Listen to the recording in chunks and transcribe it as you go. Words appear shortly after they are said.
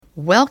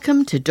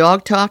Welcome to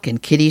Dog Talk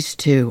and Kitties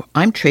Too.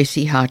 I'm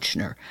Tracy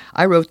Hotchner.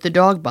 I wrote the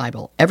Dog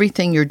Bible,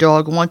 Everything Your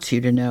Dog Wants You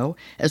to Know,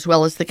 as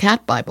well as the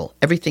Cat Bible,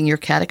 Everything Your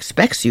Cat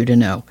Expects You to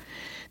Know.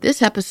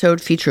 This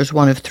episode features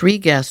one of three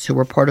guests who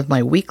were part of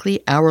my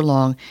weekly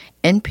hour-long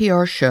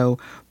NPR show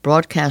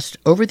broadcast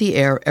over the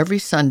air every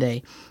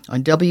Sunday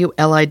on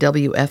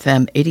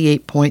WLIW-FM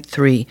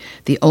 88.3,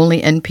 the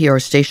only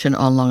NPR station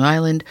on Long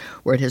Island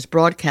where it has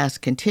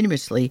broadcast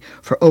continuously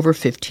for over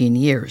 15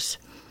 years.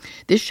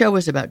 This show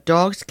is about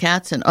dogs,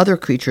 cats, and other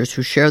creatures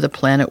who share the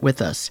planet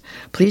with us.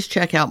 Please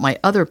check out my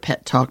other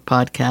Pet Talk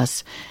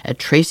podcasts at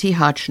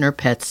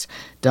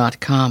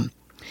tracyhotchnerpets.com.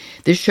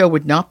 This show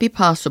would not be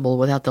possible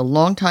without the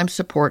longtime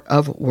support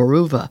of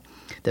Weruva,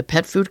 the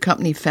pet food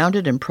company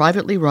founded and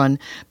privately run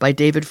by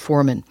David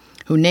Foreman,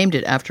 who named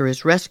it after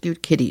his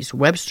rescued kitties,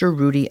 Webster,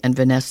 Rudy, and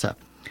Vanessa.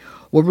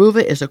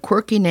 Weruva is a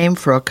quirky name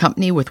for a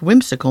company with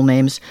whimsical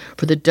names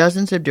for the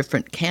dozens of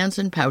different cans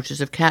and pouches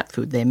of cat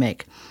food they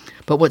make.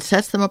 But what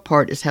sets them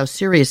apart is how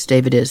serious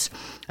David is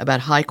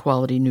about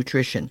high-quality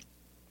nutrition.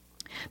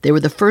 They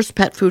were the first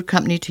pet food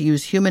company to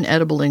use human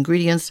edible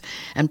ingredients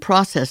and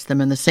process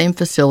them in the same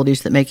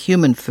facilities that make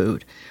human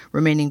food,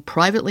 remaining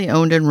privately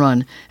owned and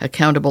run,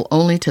 accountable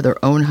only to their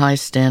own high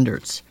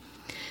standards.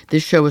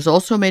 This show is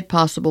also made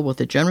possible with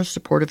the generous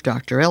support of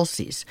Dr.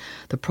 Elsey's,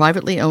 the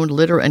privately owned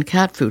litter and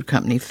cat food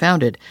company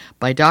founded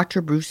by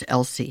Dr. Bruce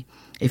Elsey,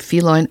 a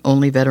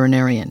feline-only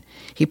veterinarian.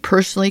 He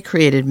personally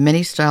created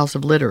many styles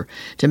of litter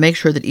to make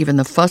sure that even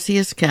the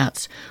fussiest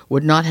cats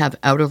would not have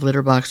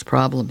out-of-litter box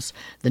problems,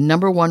 the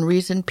number one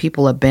reason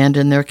people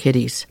abandon their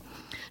kitties.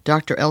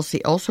 Dr.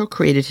 Elsey also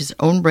created his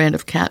own brand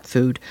of cat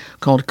food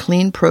called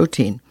Clean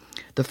Protein,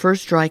 the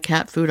first dry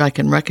cat food I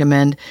can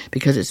recommend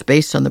because it's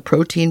based on the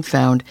protein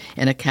found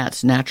in a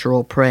cat's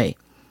natural prey.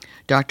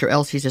 Dr.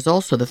 Elsey's is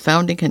also the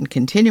founding and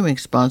continuing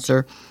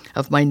sponsor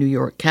of my New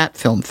York Cat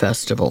Film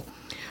Festival,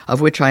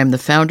 of which I am the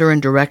founder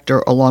and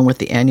director along with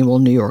the annual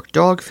New York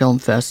Dog Film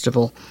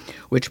Festival,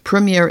 which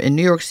premiere in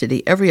New York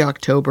City every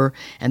October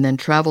and then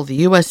travel the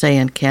USA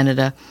and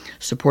Canada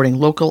supporting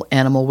local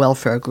animal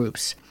welfare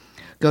groups.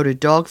 Go to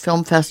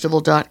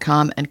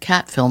dogfilmfestival.com and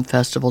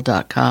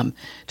catfilmfestival.com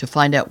to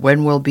find out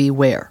when we'll be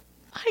where.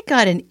 I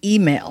got an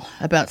email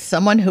about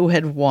someone who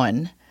had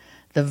won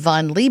the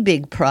Von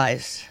Liebig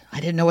Prize. I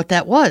didn't know what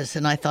that was,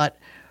 and I thought,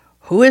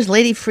 who is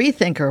Lady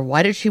Freethinker?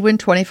 Why did she win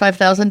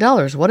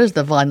 $25,000? What is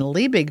the Von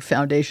Liebig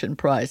Foundation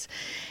Prize?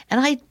 And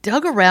I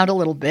dug around a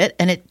little bit,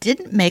 and it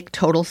didn't make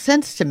total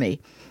sense to me.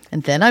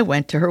 And then I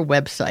went to her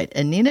website,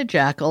 and Nina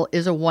Jackel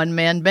is a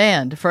one-man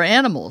band for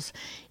animals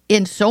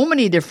in so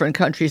many different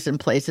countries and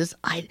places.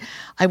 I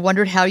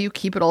wondered how you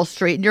keep it all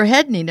straight in your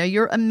head, Nina.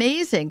 You're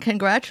amazing.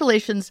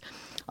 Congratulations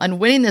on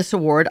winning this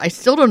award. I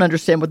still don't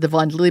understand what the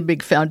Von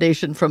Liebig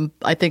Foundation from,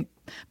 I think,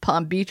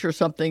 Palm Beach or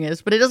something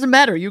is, but it doesn't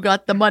matter. You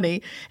got the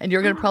money, and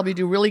you're going to probably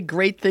do really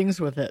great things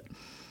with it.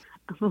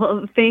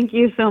 Well, thank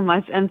you so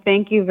much, and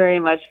thank you very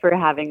much for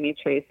having me,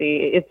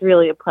 Tracy. It's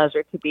really a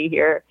pleasure to be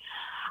here.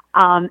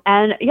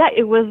 And yeah,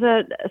 it was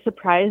a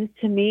surprise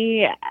to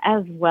me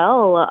as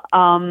well.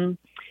 I'm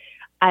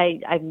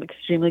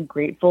extremely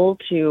grateful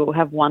to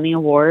have won the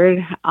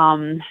award.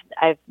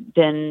 I've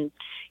been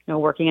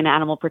working in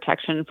animal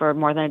protection for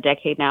more than a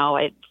decade now.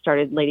 I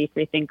started Lady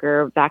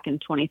Freethinker back in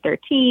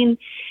 2013.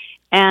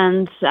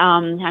 And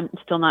I'm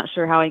still not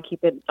sure how I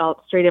keep it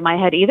all straight in my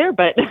head either,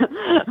 but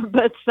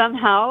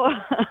somehow,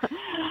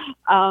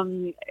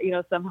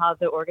 somehow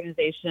the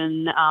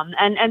organization,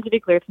 and to be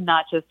clear, it's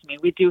not just me.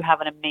 We do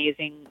have an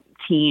amazing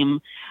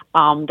team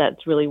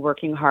that's really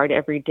working hard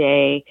every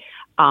day,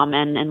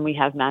 and we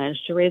have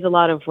managed to raise a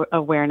lot of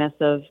awareness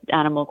of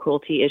animal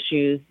cruelty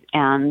issues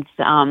and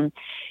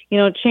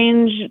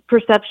change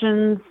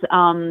perceptions,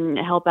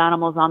 help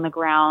animals on the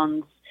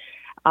ground.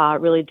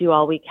 Really do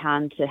all we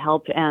can to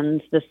help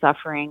end the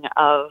suffering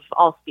of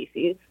all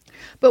species.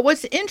 But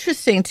what's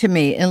interesting to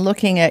me in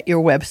looking at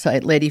your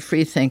website, Lady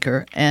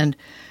Freethinker, and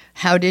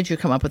how did you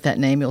come up with that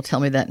name? You'll tell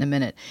me that in a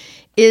minute,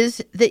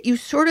 is that you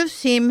sort of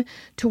seem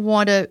to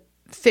want to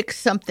fix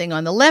something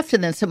on the left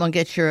and then someone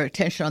gets your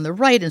attention on the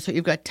right. And so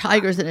you've got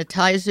tigers in a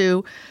Thai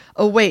zoo.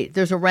 Oh, wait,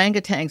 there's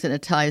orangutans in a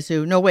Thai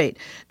zoo. No, wait,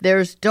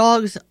 there's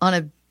dogs on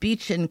a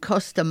beach in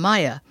Costa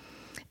Maya.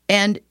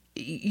 And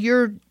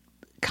you're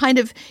kind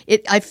of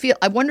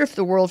I wonder if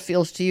the world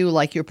feels to you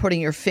like you're putting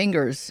your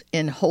fingers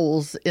in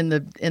holes in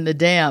the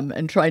dam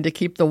and trying to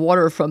keep the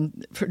water from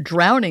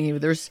drowning you.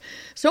 There's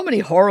so many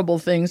horrible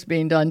things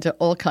being done to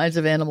all kinds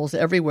of animals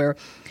everywhere.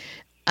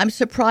 I'm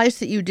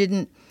surprised that you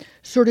didn't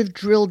sort of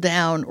drill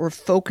down or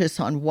focus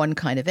on one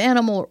kind of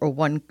animal or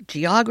one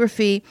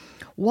geography.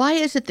 Why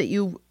is it that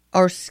you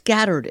are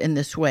scattered in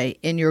this way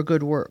in your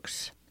good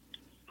works?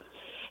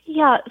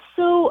 Yeah,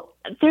 so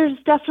there's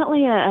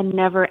definitely a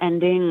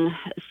never-ending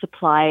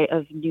supply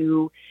of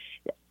new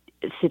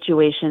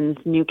situations,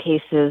 new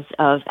cases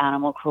of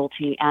animal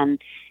cruelty,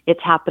 and it's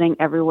happening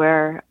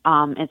everywhere.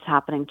 It's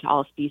happening to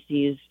all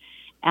species,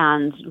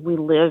 and we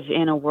live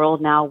in a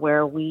world now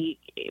where we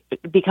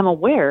become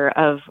aware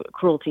of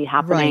cruelty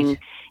happening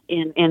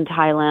in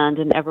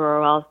Thailand and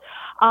everywhere else.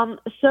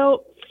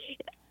 So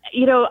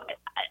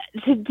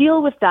to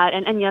deal with that,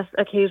 and yes,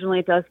 occasionally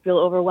it does feel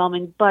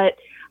overwhelming, but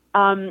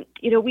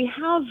we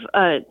have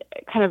a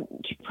kind of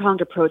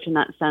two-pronged approach in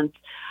that sense.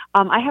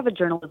 I have a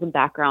journalism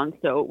background,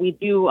 so we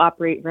do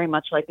operate very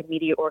much like a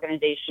media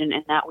organization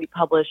in that we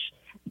publish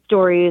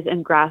stories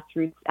and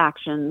grassroots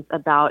actions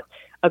about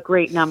a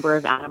great number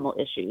of animal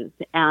issues.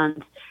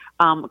 And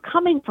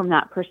coming from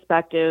that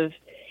perspective,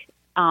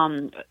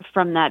 from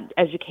that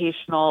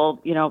educational,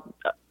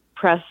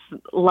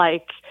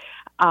 press-like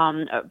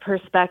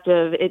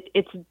perspective,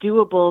 it's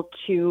doable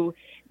to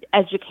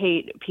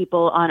educate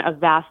people on a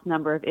vast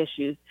number of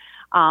issues.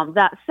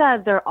 That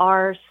said, there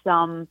are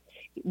some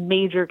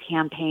major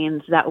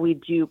campaigns that we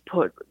do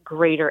put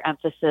greater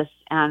emphasis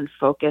and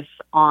focus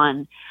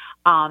on.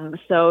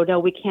 So no,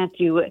 we can't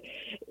do a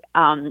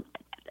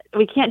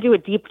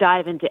deep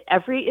dive into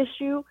every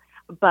issue,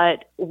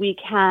 but we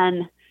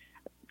can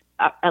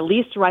at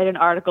least write an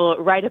article,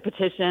 write a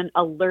petition,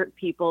 alert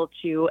people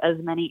to as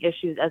many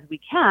issues as we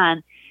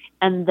can,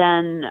 and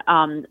then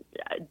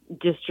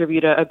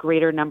distribute a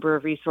greater number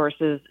of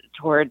resources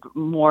toward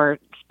more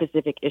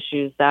specific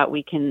issues that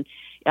we can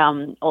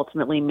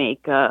ultimately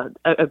make a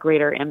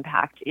greater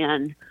impact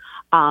in.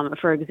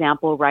 For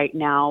example, right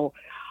now,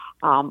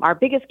 our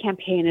biggest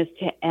campaign is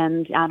to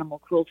end animal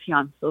cruelty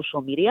on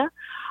social media.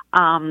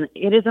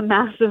 It is a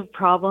massive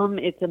problem.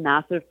 It's a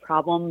massive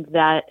problem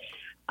that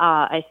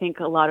I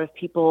think a lot of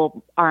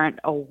people aren't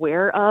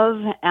aware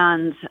of,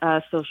 and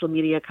social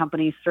media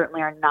companies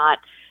certainly are not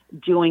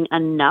doing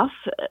enough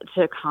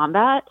to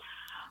combat.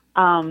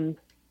 And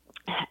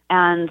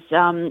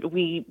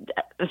we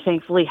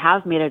thankfully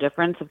have made a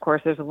difference. Of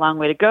course, there's a long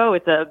way to go.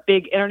 It's a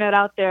big internet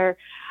out there,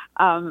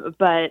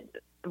 but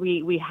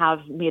we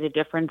have made a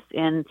difference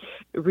in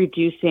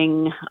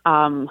reducing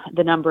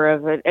the number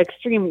of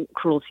extreme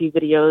cruelty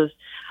videos,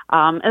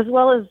 as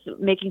well as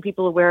making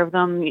people aware of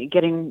them,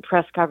 getting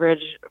press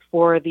coverage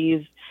for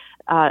these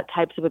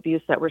types of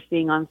abuse that we're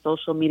seeing on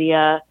social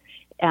media,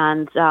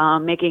 and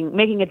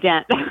making a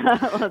dent.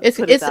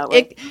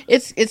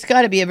 It's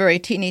got to be a very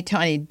teeny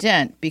tiny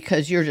dent,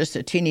 because you're just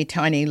a teeny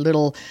tiny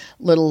little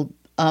little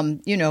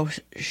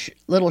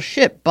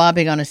ship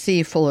bobbing on a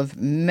sea full of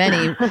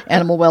many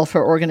animal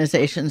welfare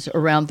organizations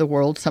around the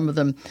world. Some of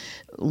them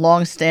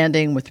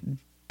long-standing with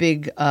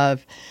a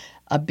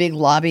big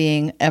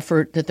lobbying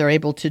effort that they're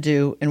able to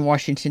do in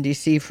Washington,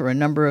 D.C. for a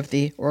number of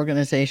the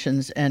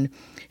organizations, and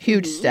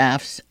huge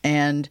staffs,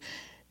 and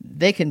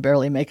they can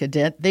barely make a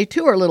dent. They,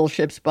 too, are little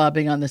ships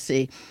bobbing on the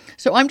sea.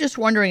 So I'm just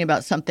wondering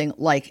about something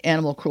like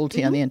animal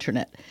cruelty on the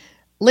internet.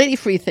 Lady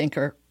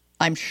Freethinker,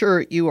 I'm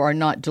sure you are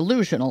not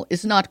delusional,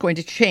 is not going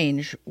to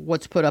change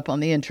what's put up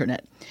on the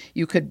internet.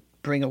 You could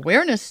bring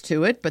awareness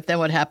to it, but then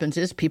what happens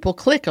is people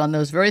click on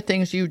those very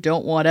things you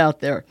don't want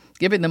out there,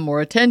 giving them more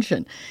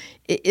attention.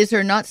 Is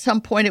there not some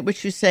point at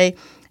which you say,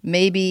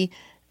 maybe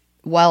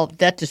while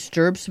that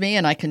disturbs me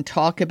and I can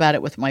talk about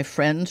it with my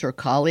friends or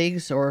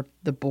colleagues or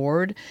the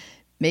board,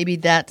 maybe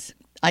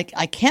I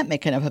can't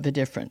make enough of a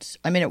difference?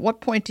 I mean, at what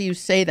point do you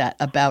say that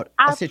about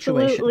a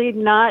situation? Absolutely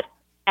not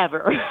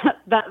ever.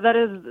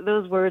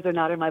 Those words are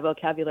not in my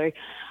vocabulary.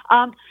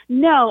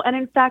 No, and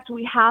in fact,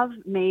 we have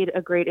made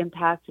a great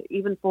impact.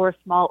 Even for a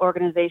small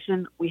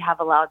organization, we have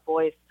a loud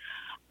voice.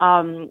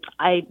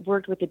 I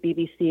worked with the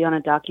BBC on a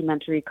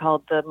documentary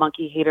called The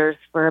Monkey Haters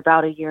for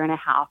about a year and a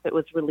half. It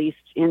was released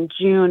in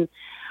June.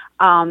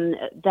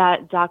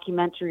 That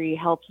documentary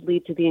helped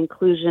lead to the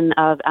inclusion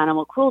of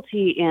animal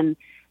cruelty in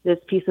this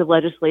piece of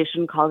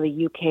legislation called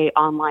the UK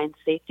Online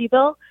Safety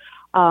Bill,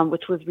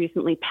 which was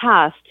recently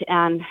passed.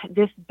 And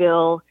this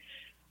bill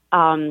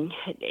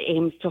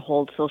aims to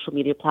hold social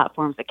media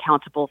platforms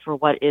accountable for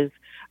what is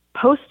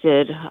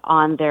posted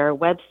on their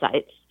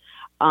websites,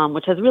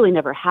 which has really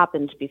never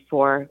happened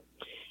before.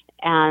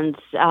 And,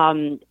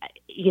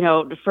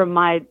 from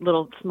my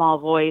little small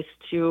voice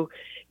to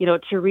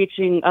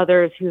reaching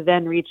others who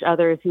then reach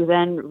others who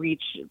then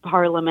reach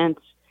Parliament,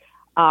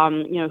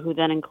 who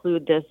then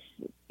include this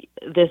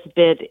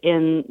bit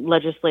in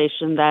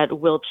legislation that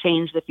will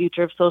change the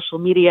future of social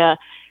media,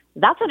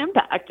 that's an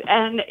impact.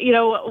 And,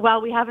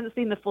 while we haven't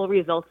seen the full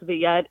results of it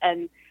yet,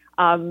 and,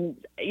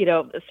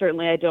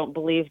 certainly I don't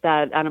believe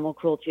that animal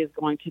cruelty is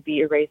going to be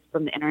erased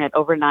from the internet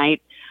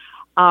overnight.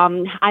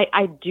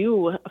 I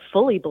do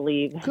fully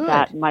believe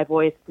that my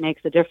voice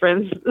makes a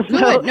difference. Good.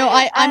 So, no,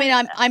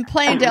 I'm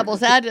playing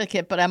devil's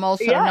advocate, but I'm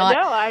also not.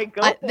 No, I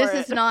go for this it.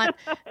 is not.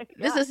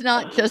 This is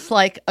not just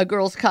like a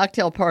girls'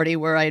 cocktail party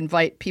where I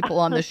invite people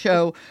on the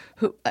show.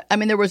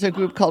 There was a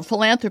group called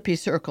Philanthropy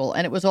Circle,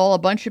 and it was all a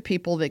bunch of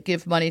people that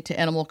give money to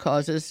animal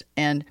causes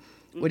and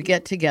would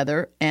get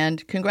together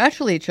and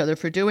congratulate each other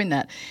for doing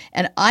that.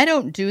 And I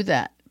don't do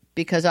that,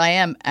 because I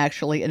am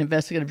actually an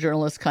investigative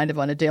journalist kind of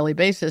on a daily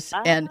basis.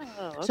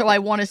 So I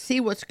want to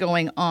see what's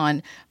going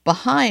on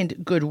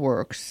behind good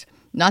works.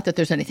 Not that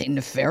there's anything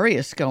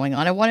nefarious going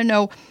on. I want to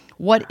know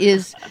what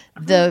is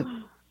the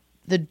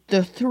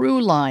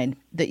through line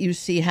that you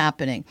see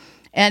happening.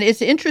 And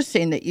it's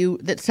interesting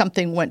that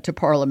something went to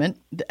Parliament.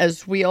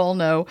 As we all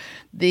know,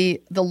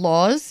 the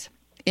laws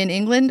in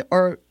England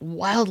are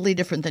wildly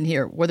different than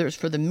here, whether it's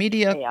for the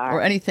media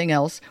or anything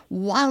else,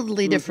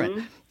 wildly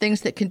different.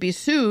 Things that can be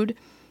sued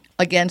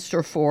against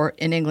or for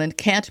in England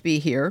can't be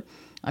here.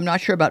 I'm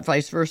not sure about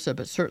vice versa,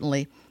 but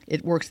certainly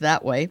it works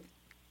that way,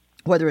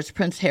 whether it's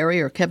Prince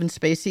Harry or Kevin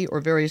Spacey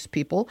or various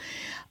people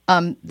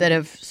that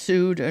have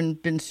sued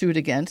and been sued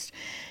against.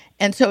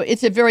 And so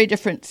it's a very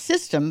different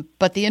system,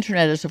 but the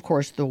internet is, of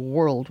course, the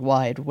World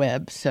Wide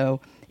Web, so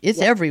it's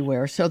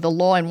everywhere. So the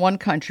law in one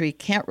country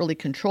can't really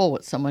control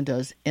what someone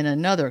does in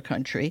another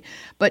country.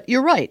 But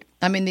you're right.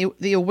 I mean,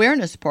 the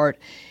awareness part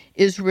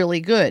is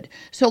really good.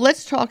 So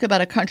let's talk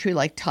about a country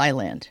like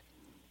Thailand,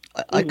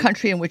 a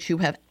country in which you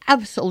have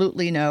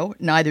absolutely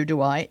neither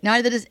do I,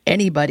 neither does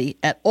anybody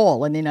at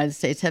all in the United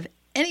States have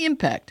any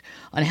impact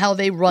on how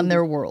they run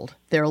their world,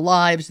 their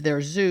lives,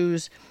 their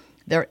zoos,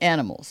 their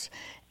animals.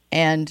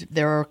 And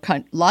there are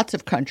lots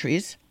of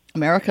countries,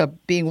 America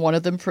being one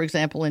of them, for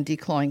example, in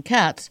declawing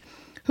cats,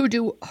 who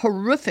do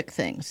horrific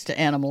things to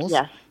animals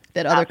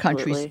that other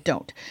countries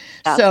don't.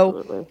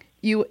 So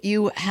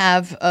you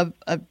have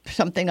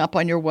something up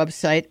on your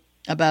website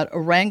about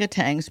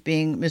orangutans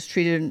being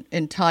mistreated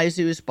in Thai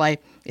zoos by,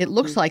 it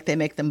looks like they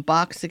make them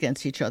box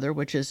against each other,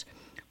 which is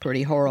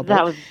pretty horrible.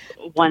 That was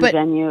one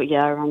venue,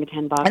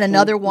 orangutan boxing. And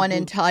another one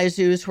in Thai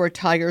zoos where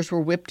tigers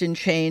were whipped and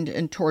chained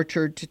and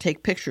tortured to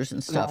take pictures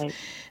and stuff. Right.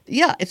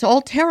 Yeah, it's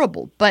all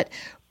terrible. But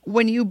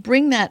when you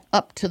bring that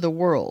up to the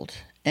world,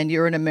 and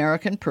you're an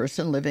American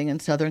person living in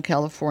Southern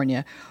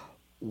California,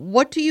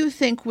 what do you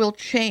think will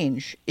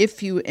change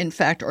if you, in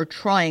fact, are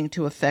trying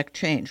to affect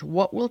change?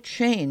 What will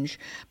change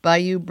by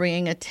you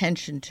bringing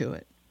attention to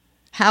it?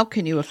 How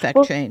can you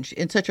affect change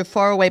in such a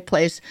faraway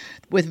place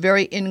with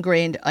very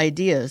ingrained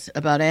ideas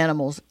about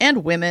animals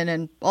and women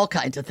and all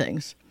kinds of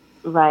things?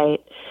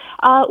 Right.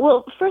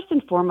 Well, first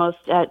and foremost,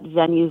 at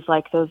venues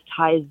like those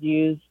Thai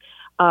zoos,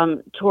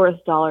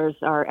 tourist dollars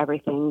are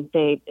everything.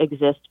 They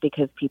exist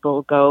because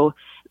people go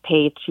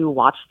pay to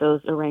watch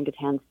those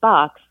orangutans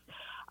box.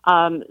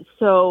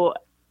 The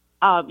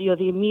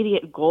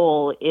immediate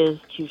goal is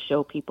to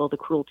show people the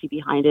cruelty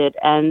behind it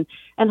and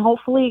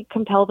hopefully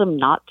compel them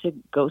not to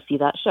go see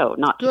that show,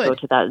 not to go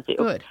to that zoo.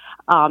 Good.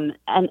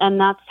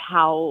 And that's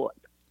how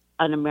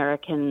an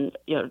American,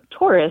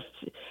 tourist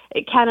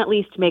can at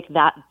least make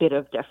that bit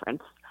of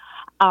difference.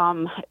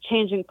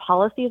 Changing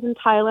policies in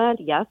Thailand,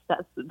 yes,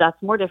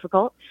 that's more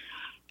difficult.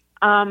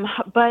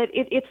 But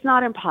it's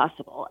not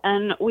impossible.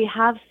 And we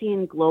have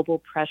seen global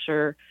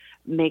pressure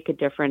make a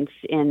difference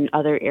in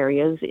other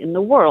areas in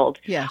the world.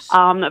 Yes.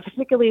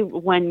 Particularly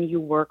when you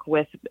work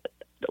with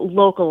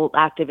local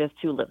activists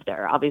who live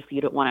there. Obviously,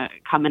 you don't want to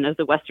come in as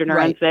a Westerner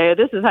and say,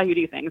 this is how you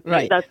do things.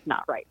 Right. That's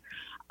not right.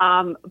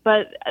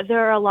 But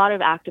there are a lot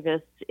of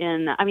activists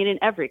in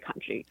every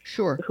country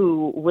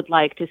who would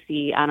like to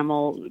see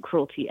animal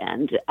cruelty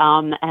end.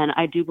 And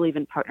I do believe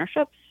in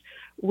partnerships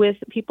with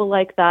people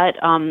like that.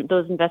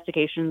 Those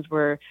investigations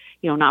were,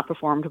 not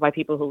performed by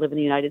people who live in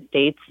the United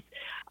States.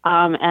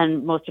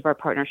 And most of our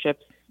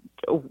partnerships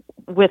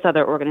with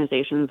other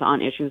organizations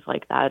on issues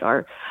like that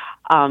are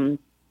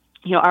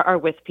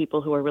with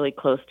people who are really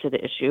close to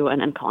the issue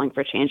and calling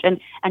for change. And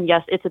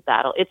yes, it's a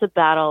battle. It's a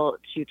battle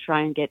to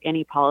try and get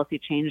any policy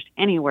changed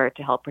anywhere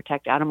to help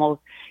protect animals.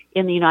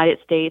 In the United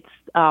States,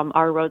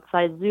 our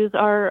roadside zoos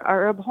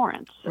are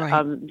abhorrent.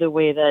 Right. The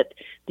way that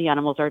the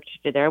animals are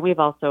treated there. We've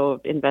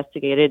also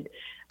investigated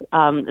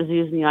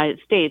zoos in the United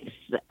States.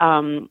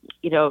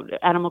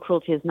 Animal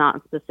cruelty is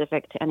not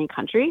specific to any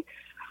country.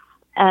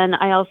 And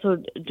I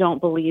also don't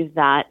believe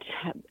that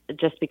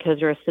just because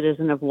you're a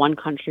citizen of one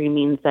country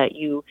means that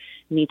you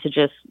need to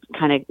just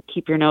kind of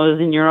keep your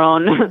nose in your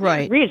own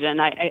region.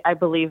 I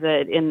believe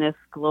that in this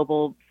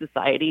global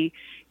society,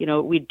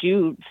 we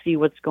do see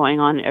what's going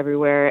on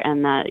everywhere,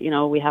 and that,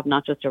 we have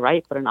not just a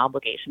right, but an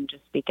obligation to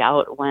speak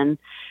out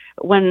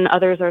when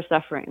others are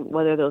suffering,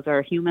 whether those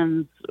are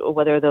humans,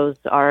 whether those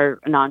are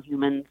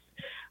non-humans.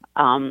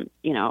 Well,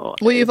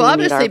 you've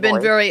obviously been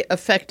very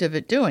effective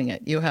at doing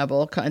it. You have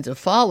all kinds of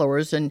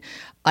followers, and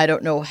I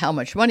don't know how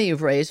much money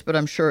you've raised, but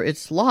I'm sure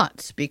it's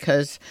lots,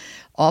 because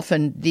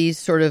often these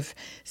sort of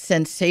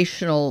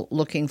sensational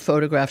looking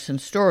photographs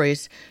and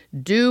stories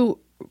do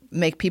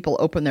make people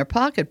open their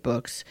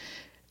pocketbooks.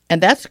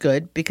 And that's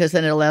good, because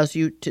then it allows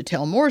you to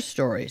tell more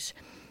stories.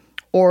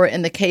 Or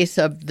in the case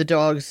of the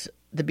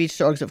beach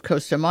dogs of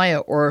Costa Maya,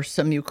 or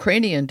some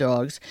Ukrainian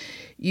dogs,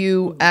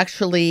 you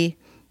actually...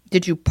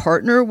 Did you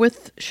partner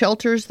with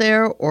shelters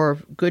there or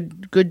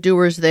good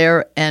doers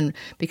there? And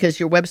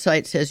because your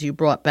website says you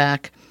brought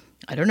back,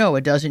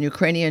 a dozen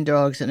Ukrainian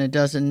dogs and a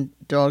dozen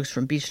dogs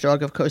from Beach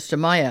Dog of Costa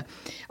Maya.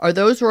 Are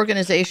those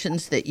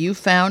organizations that you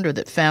found or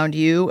that found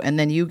you, and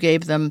then you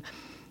gave them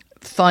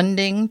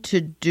funding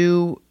to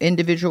do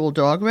individual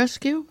dog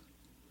rescue?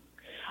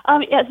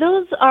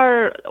 Those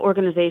are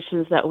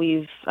organizations that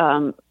we've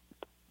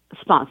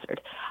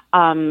sponsored.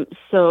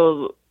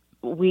 So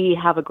we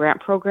have a grant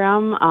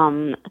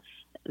program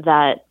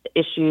that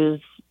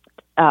issues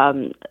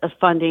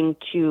funding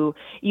to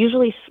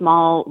usually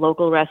small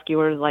local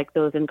rescuers like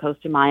those in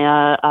Costa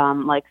Maya,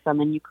 like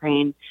some in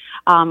Ukraine.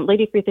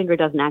 Lady Freethinker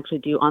doesn't actually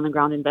do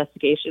on-the-ground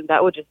investigation.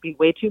 That would just be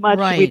way too much.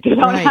 Right, We do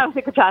not right. have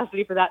the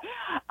capacity for that.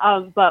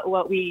 But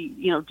what we,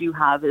 do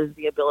have is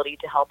the ability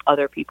to help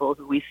other people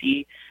who we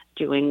see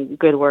doing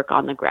good work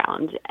on the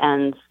ground.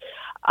 And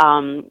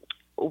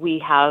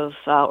we have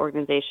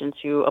organizations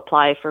who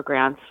apply for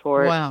grants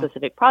for Wow.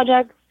 specific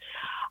projects.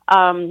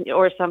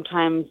 Or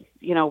sometimes,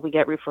 we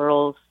get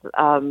referrals.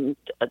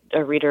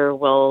 A reader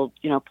will,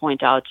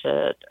 point out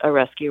to a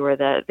rescuer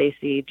that they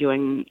see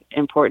doing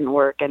important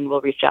work, and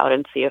we'll reach out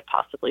and see if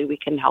possibly we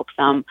can help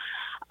them.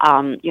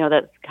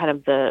 That's kind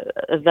of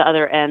the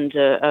other end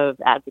of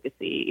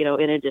advocacy,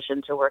 in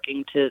addition to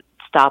working to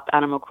stop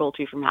animal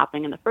cruelty from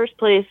happening in the first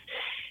place.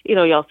 You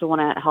also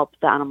want to help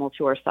the animals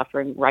who are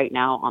suffering right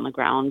now on the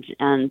ground.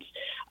 And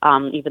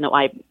even though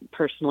I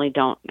personally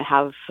don't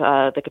have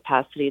the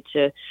capacity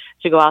to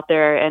go out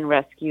there and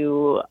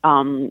rescue,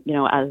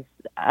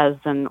 as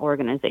an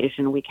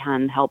organization, we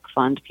can help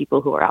fund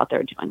people who are out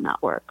there doing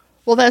that work.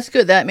 Well, that's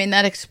good.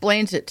 That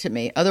explains it to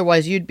me.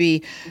 Otherwise, you'd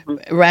be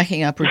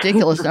racking up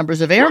ridiculous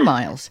numbers of air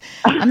miles.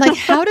 I'm like,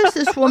 how does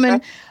this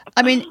woman...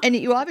 and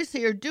you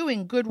obviously are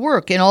doing good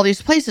work in all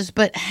these places,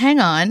 but hang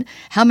on,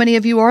 how many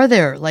of you are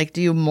there? Like,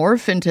 do you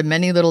morph into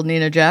many little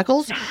Nina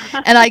Jackels?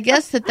 And I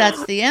guess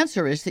that's the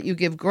answer, is that you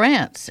give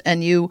grants,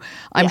 and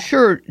I'm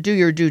sure, do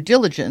your due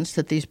diligence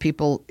that these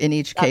people in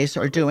each case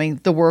are doing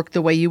the work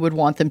the way you would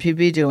want them to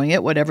be doing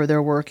it, whatever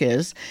their work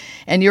is,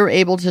 and you're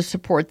able to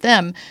support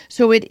them.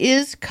 So it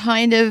is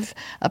kind of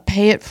a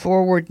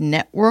pay-it-forward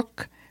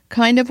network,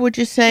 kind of, would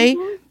you say?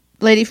 Mm-hmm.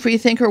 Lady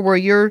Freethinker, where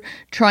you're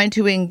trying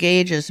to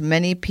engage as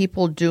many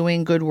people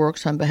doing good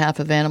works on behalf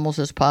of animals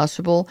as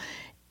possible,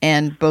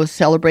 and both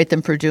celebrate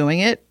them for doing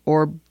it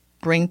or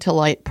bring to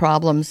light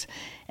problems,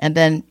 and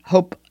then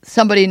hope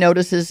somebody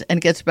notices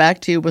and gets back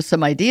to you with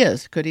some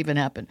ideas. Could even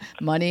happen.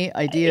 Money,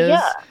 ideas.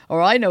 Yeah.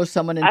 Or I know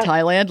someone in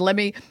Thailand. Let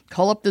me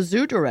call up the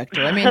zoo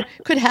director.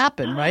 Could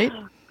happen, right?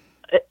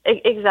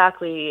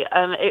 Exactly.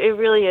 It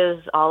really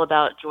is all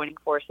about joining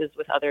forces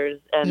with others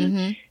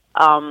and,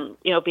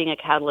 being a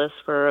catalyst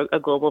for a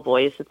global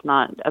voice. It's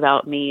not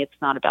about me.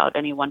 It's not about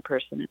any one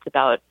person. It's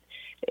about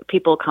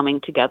people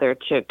coming together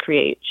to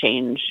create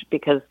change,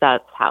 because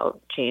that's how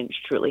change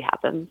truly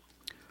happens.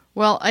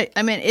 Well,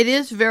 it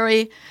is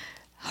very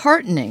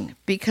heartening,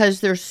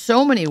 because there's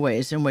so many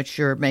ways in which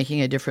you're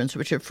making a difference,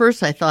 which at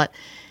first I thought,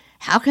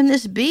 how can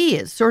this be?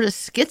 It's sort of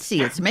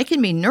skitsy. It's making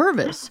me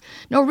nervous.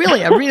 No,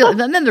 really. And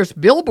then there's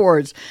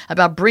billboards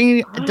about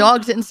bringing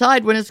dogs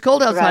inside when it's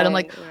cold outside. Right, I'm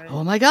like,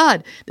 oh my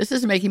God, this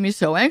is making me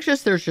so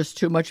anxious. There's just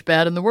too much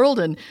bad in the world.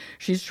 And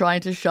she's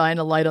trying to shine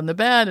a light on the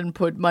bad and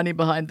put money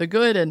behind the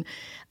good. And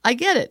I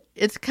get it.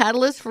 It's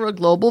catalyst for a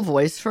global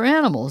voice for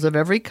animals of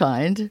every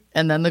kind.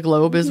 And then the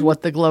globe is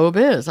what the globe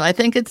is. I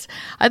think it's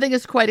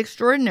quite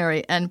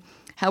extraordinary. And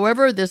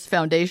however, this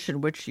foundation,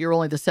 which you're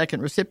only the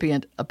second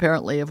recipient,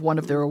 apparently, of one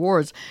of their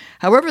awards,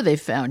 however they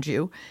found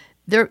you,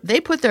 they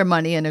put their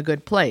money in a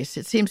good place.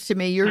 It seems to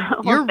me you're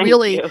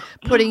really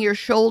putting your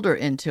shoulder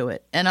into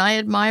it, and I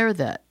admire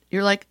that.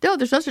 You're like, no,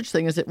 there's no such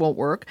thing as it won't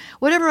work.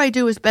 Whatever I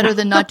do is better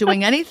than not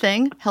doing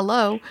anything.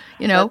 Hello,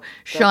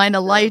 shine a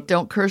light,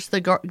 don't curse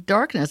the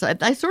darkness.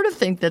 I sort of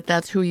think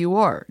that's who you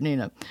are,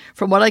 Nina,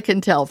 from what I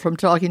can tell from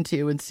talking to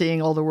you and seeing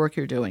all the work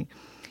you're doing.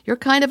 You're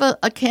kind of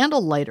a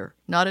candle lighter,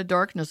 not a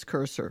darkness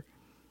curser.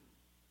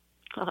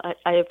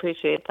 I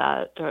appreciate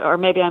that. Or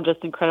maybe I'm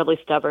just incredibly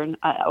stubborn.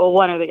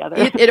 One or the other.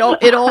 It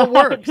all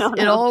works.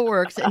 It all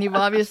works. And you've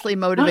obviously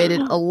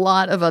motivated a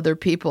lot of other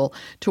people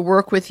to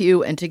work with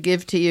you and to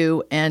give to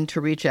you and to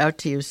reach out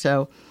to you.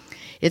 So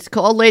it's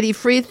called Lady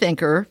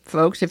Freethinker,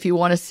 folks, if you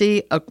want to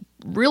see a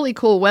really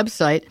cool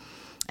website.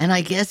 And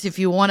I guess if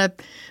you want to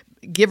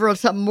give her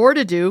something more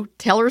to do,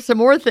 tell her some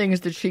more things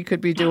that she could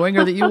be doing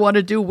or that you want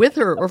to do with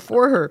her or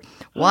for her.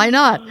 Why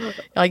not?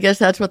 I guess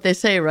that's what they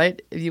say,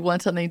 right? If you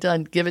want something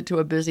done, give it to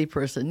a busy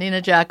person.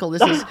 Nina Jackel,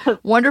 this is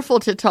wonderful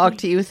to talk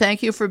to you.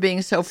 Thank you for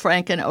being so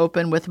frank and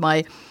open with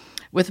my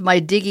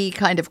diggy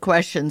kind of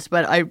questions.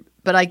 But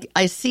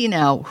I see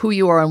now who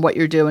you are and what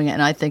you're doing,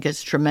 and I think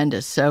it's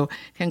tremendous. So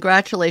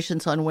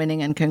congratulations on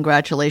winning, and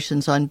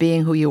congratulations on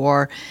being who you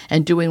are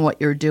and doing what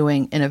you're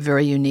doing in a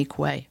very unique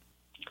way.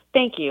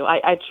 Thank you.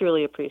 I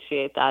truly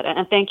appreciate that.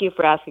 And thank you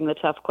for asking the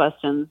tough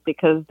questions,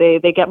 because they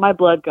get my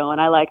blood going.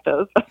 I like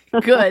those.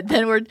 Good.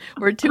 Then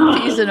we're two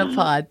peas in a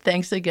pod.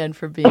 Thanks again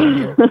for being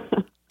here.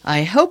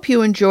 I hope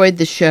you enjoyed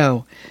the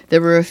show.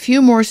 There were a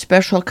few more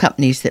special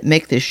companies that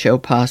make this show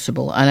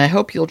possible, and I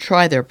hope you'll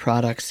try their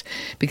products,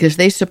 because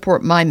they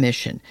support my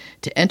mission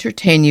to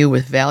entertain you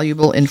with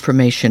valuable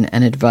information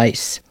and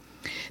advice.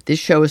 This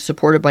show is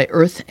supported by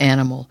Earth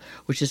Animal,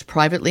 which is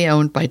privately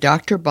owned by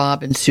Dr.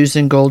 Bob and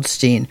Susan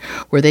Goldstein,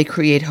 where they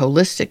create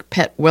holistic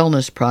pet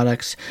wellness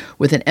products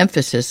with an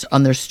emphasis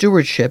on their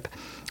stewardship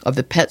of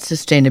the Pet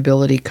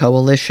Sustainability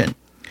Coalition.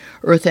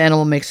 Earth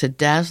Animal makes a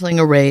dazzling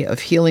array of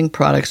healing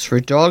products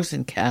for dogs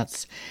and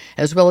cats,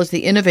 as well as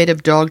the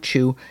innovative dog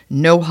chew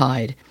No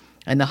Hide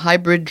and the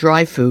hybrid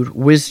dry food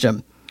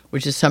Wisdom.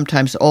 which is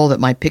sometimes all that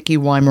my picky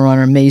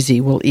Weimaraner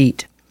Maisie will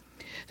eat.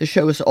 The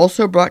show is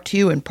also brought to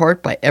you in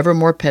part by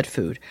Evermore Pet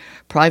Food,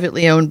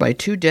 privately owned by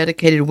two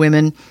dedicated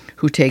women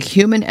who take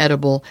human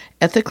edible,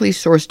 ethically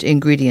sourced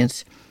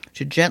ingredients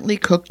to gently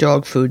cook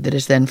dog food that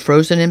is then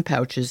frozen in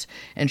pouches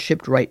and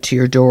shipped right to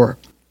your door.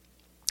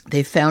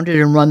 They founded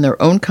and run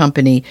their own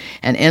company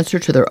and answer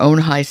to their own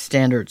high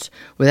standards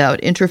without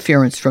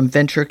interference from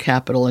venture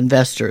capital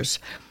investors.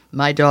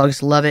 My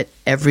dogs love it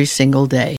every single day.